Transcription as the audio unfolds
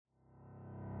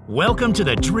Welcome to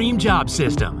the Dream Job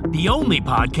System, the only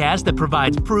podcast that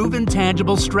provides proven,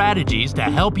 tangible strategies to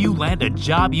help you land a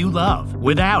job you love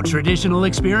without traditional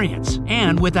experience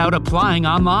and without applying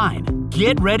online.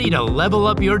 Get ready to level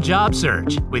up your job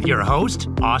search with your host,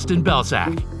 Austin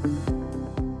Belsak.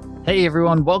 Hey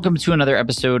everyone, welcome to another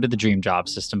episode of the Dream Job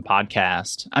System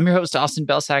podcast. I'm your host, Austin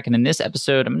Belsak, and in this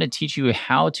episode, I'm going to teach you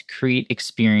how to create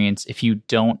experience if you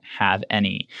don't have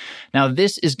any. Now,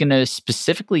 this is going to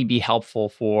specifically be helpful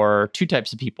for two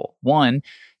types of people. One,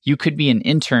 you could be an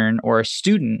intern or a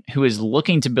student who is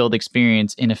looking to build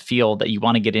experience in a field that you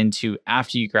want to get into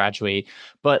after you graduate.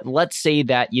 But let's say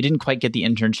that you didn't quite get the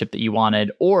internship that you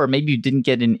wanted, or maybe you didn't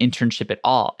get an internship at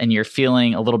all, and you're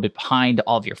feeling a little bit behind.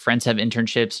 All of your friends have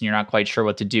internships and you're not quite sure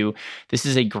what to do. This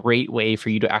is a great way for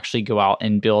you to actually go out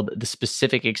and build the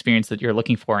specific experience that you're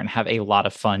looking for and have a lot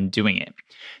of fun doing it.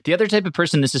 The other type of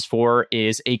person this is for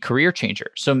is a career changer.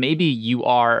 So maybe you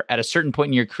are at a certain point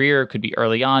in your career, could be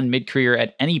early on, mid-career,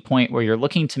 at any point where you're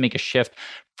looking to make a shift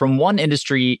from one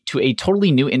industry to a totally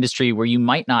new industry where you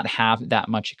might not have that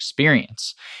much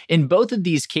experience. In both of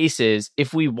these cases,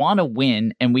 if we want to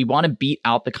win and we want to beat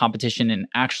out the competition and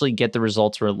actually get the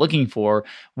results we're looking for,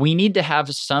 we need to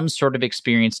have some sort of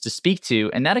experience to speak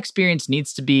to. And that experience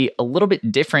needs to be a little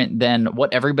bit different than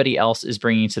what everybody else is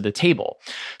bringing to the table.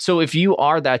 So if you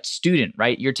are that student,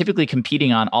 right, you're typically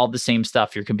competing on all the same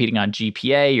stuff. You're competing on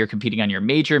GPA, you're competing on your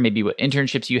major, maybe what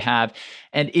internships you have.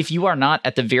 And if you are not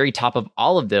at the very top of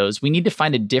all of those, we need to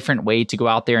find a different way to go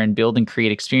out there and build and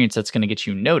create experience that's going to get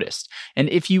you noticed. And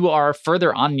if you are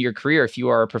further on in your career, if you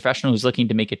are a professional who's looking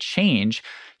to make a change,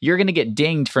 you're going to get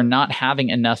dinged for not having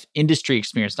enough industry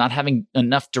experience, not having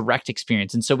enough direct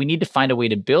experience. And so we need to find a way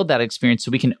to build that experience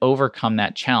so we can overcome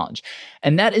that challenge.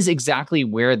 And that is exactly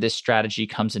where this strategy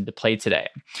comes into play today.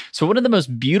 So one of the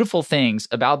most beautiful things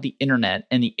about the internet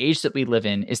and the age that we live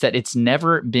in is that it's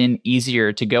never been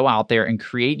easier to go out there and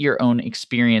create your own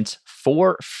experience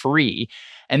for free.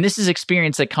 And this is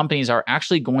experience that companies are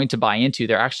actually going to buy into.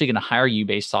 They're actually going to hire you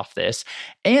based off this.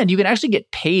 And you can actually get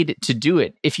paid to do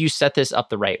it if you set this up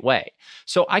the right way.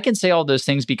 So I can say all those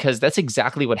things because that's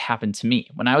exactly what happened to me.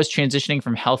 When I was transitioning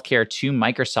from healthcare to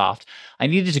Microsoft, I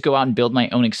needed to go out and build my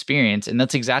own experience. And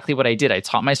that's exactly what I did. I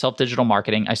taught myself digital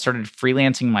marketing. I started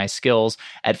freelancing my skills.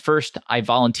 At first, I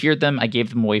volunteered them. I gave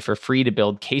them away for free to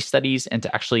build case studies and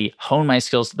to actually hone my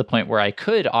skills to the point where I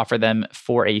could offer them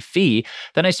for a fee.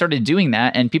 Then I started doing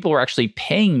that, and people were actually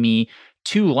paying me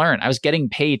to learn. I was getting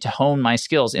paid to hone my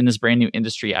skills in this brand new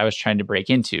industry I was trying to break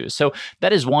into. So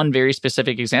that is one very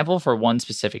specific example for one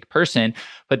specific person,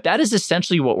 but that is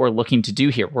essentially what we're looking to do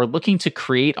here. We're looking to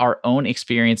create our own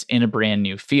experience in a brand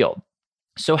new field.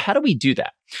 So how do we do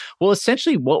that? Well,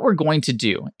 essentially what we're going to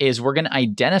do is we're going to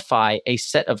identify a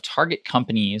set of target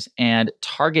companies and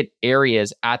target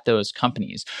areas at those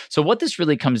companies. So what this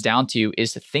really comes down to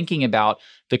is thinking about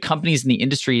the companies in the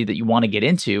industry that you want to get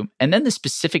into, and then the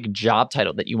specific job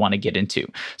title that you want to get into.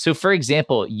 So for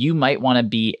example, you might want to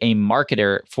be a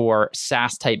marketer for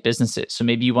SaaS type businesses. So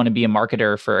maybe you want to be a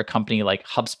marketer for a company like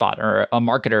HubSpot, or a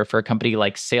marketer for a company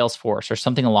like Salesforce, or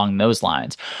something along those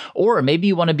lines. Or maybe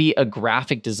you want to be a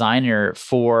graphic designer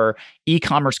for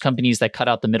e-commerce companies that cut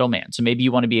out the middleman. So maybe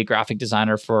you want to be a graphic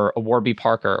designer for a Warby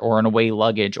Parker or an Away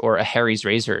Luggage or a Harry's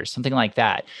Razors, something like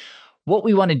that. What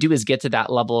we want to do is get to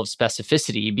that level of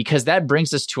specificity, because that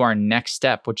brings us to our next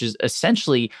step, which is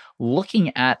essentially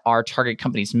looking at our target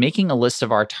companies, making a list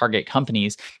of our target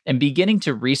companies and beginning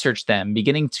to research them,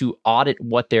 beginning to audit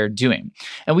what they're doing.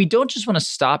 And we don't just want to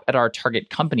stop at our target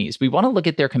companies. We want to look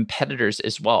at their competitors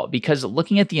as well, because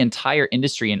looking at the entire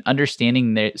industry and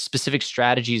understanding the specific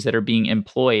strategies that are being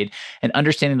employed and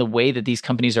understanding the way that these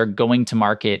companies are going to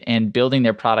market and building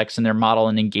their products and their model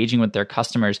and engaging with their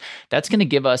customers, that's going to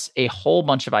give us a whole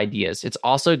bunch of ideas. It's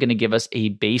also going to give us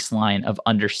a baseline of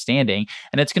understanding,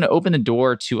 and it's going to open the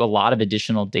door to a lot of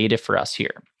additional data for us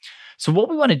here. So what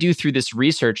we want to do through this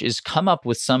research is come up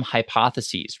with some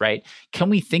hypotheses, right?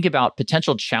 Can we think about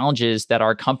potential challenges that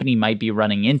our company might be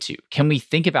running into? Can we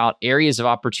think about areas of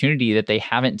opportunity that they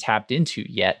haven't tapped into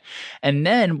yet? And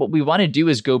then what we want to do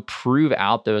is go prove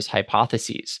out those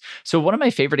hypotheses. So one of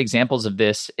my favorite examples of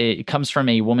this, it comes from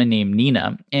a woman named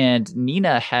Nina. And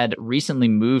Nina had recently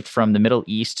moved from the Middle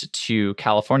East to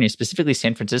California, specifically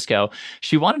San Francisco.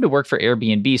 She wanted to work for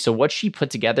Airbnb. So what she put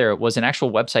together was an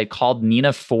actual website called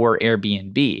Nina for Airbnb.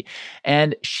 Airbnb.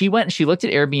 And she went and she looked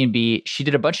at Airbnb. She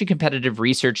did a bunch of competitive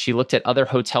research. She looked at other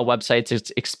hotel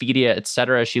websites, Expedia, et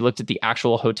cetera. She looked at the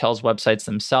actual hotels' websites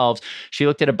themselves. She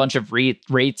looked at a bunch of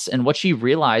rates. And what she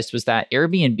realized was that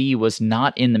Airbnb was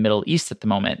not in the Middle East at the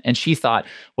moment. And she thought,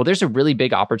 well, there's a really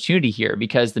big opportunity here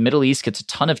because the Middle East gets a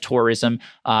ton of tourism,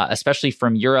 especially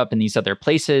from Europe and these other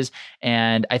places.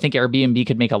 And I think Airbnb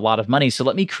could make a lot of money. So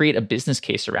let me create a business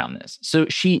case around this. So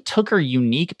she took her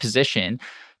unique position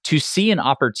to see an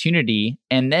opportunity,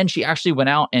 and then she actually went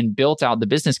out and built out the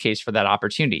business case for that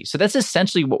opportunity. So that's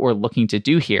essentially what we're looking to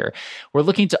do here. We're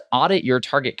looking to audit your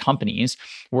target companies.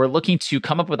 We're looking to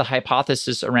come up with a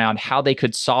hypothesis around how they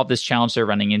could solve this challenge they're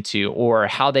running into, or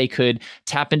how they could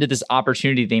tap into this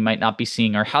opportunity they might not be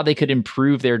seeing, or how they could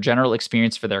improve their general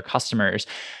experience for their customers.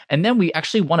 And then we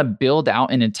actually want to build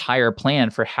out an entire plan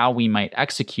for how we might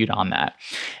execute on that.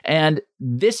 And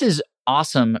this is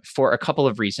awesome for a couple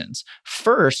of reasons.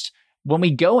 First, when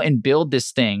we go and build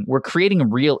this thing, we're creating a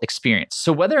real experience.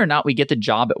 So whether or not we get the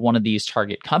job at one of these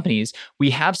target companies,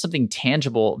 we have something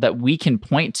tangible that we can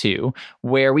point to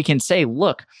where we can say,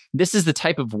 look, this is the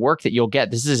type of work that you'll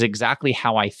get. This is exactly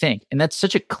how I think. And that's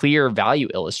such a clear value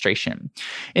illustration.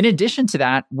 In addition to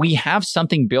that, we have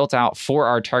something built out for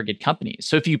our target companies.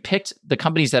 So if you picked the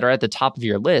companies that are at the top of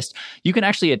your list, you can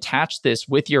actually attach this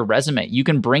with your resume. You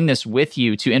can bring this with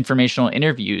you to informational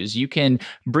interviews. You can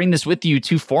bring this with you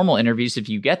to formal interviews if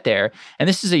you get there. And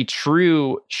this is a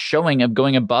true showing of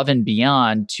going above and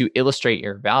beyond to illustrate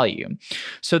your value.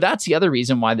 So that's the other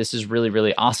reason why this is really,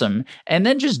 really awesome. And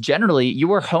then just generally,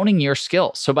 you are honing your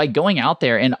skills. So by going out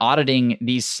there and auditing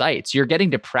these sites, you're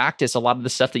getting to practice a lot of the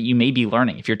stuff that you may be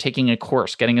learning. If you're taking a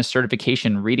course, getting a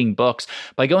certification, reading books,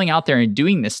 by going out there and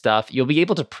doing this stuff, you'll be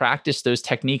able to practice those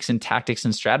techniques and tactics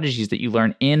and strategies that you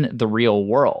learn in the real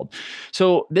world.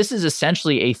 So this is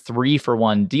essentially a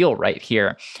 3-for-1 deal right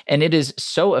here. And it is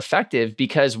so effective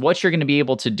because what you're going to be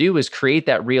able to do is create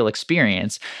that real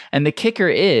experience. And the kicker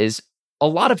is, a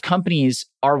lot of companies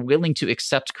are willing to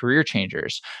accept career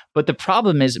changers. But the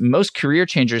problem is most career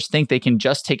changers think they can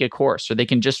just take a course or they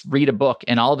can just read a book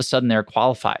and all of a sudden they're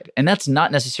qualified. And that's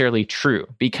not necessarily true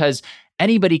because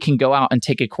anybody can go out and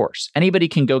take a course. Anybody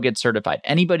can go get certified.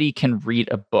 Anybody can read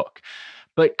a book.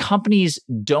 But companies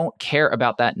don't care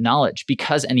about that knowledge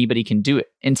because anybody can do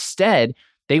it. Instead,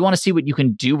 they want to see what you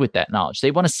can do with that knowledge.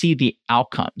 They want to see the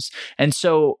outcomes. And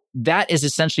so that is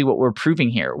essentially what we're proving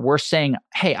here. We're saying,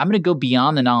 hey, I'm going to go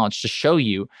beyond the knowledge to show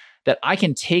you that I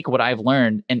can take what I've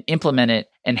learned and implement it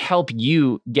and help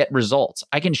you get results.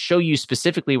 I can show you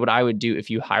specifically what I would do if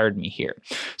you hired me here.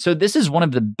 So this is one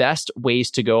of the best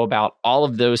ways to go about all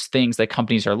of those things that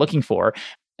companies are looking for.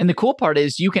 And the cool part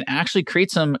is you can actually create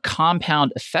some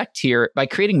compound effect here by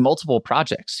creating multiple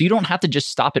projects. So you don't have to just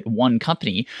stop at one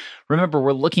company. Remember,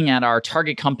 we're looking at our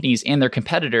target companies and their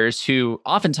competitors who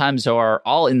oftentimes are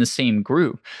all in the same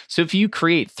group. So if you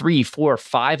create 3, 4,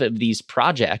 5 of these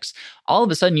projects, all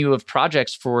of a sudden you have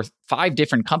projects for 5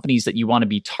 different companies that you want to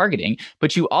be targeting,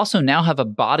 but you also now have a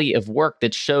body of work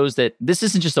that shows that this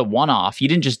isn't just a one-off. You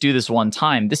didn't just do this one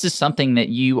time. This is something that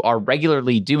you are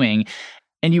regularly doing.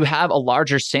 And you have a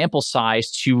larger sample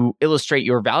size to illustrate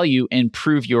your value and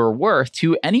prove your worth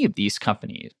to any of these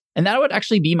companies. And that would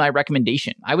actually be my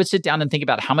recommendation. I would sit down and think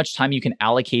about how much time you can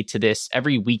allocate to this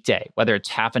every weekday, whether it's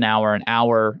half an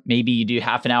hour, maybe you do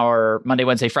half an hour Monday,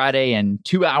 Wednesday, Friday, and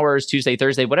 2 hours Tuesday,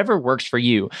 Thursday, whatever works for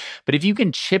you. But if you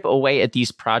can chip away at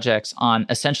these projects on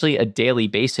essentially a daily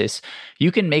basis,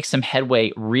 you can make some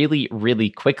headway really, really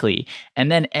quickly.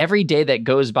 And then every day that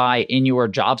goes by in your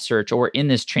job search or in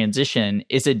this transition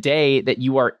is a day that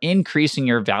you are increasing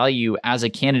your value as a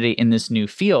candidate in this new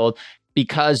field,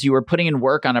 because you are putting in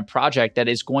work on a project that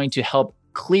is going to help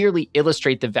clearly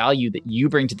illustrate the value that you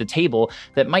bring to the table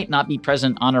that might not be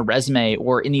present on a resume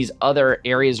or in these other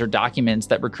areas or documents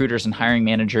that recruiters and hiring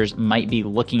managers might be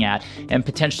looking at and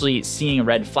potentially seeing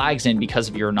red flags in because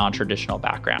of your non-traditional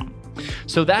background.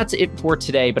 So that's it for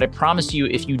today, but I promise you,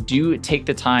 if you do take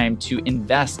the time to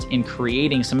invest in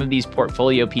creating some of these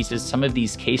portfolio pieces, some of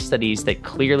these case studies that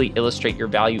clearly illustrate your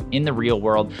value in the real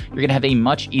world, you're going to have a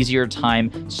much easier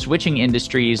time switching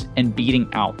industries and beating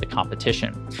out the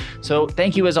competition. So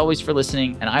thank you as always for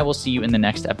listening, and I will see you in the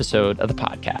next episode of the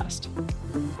podcast.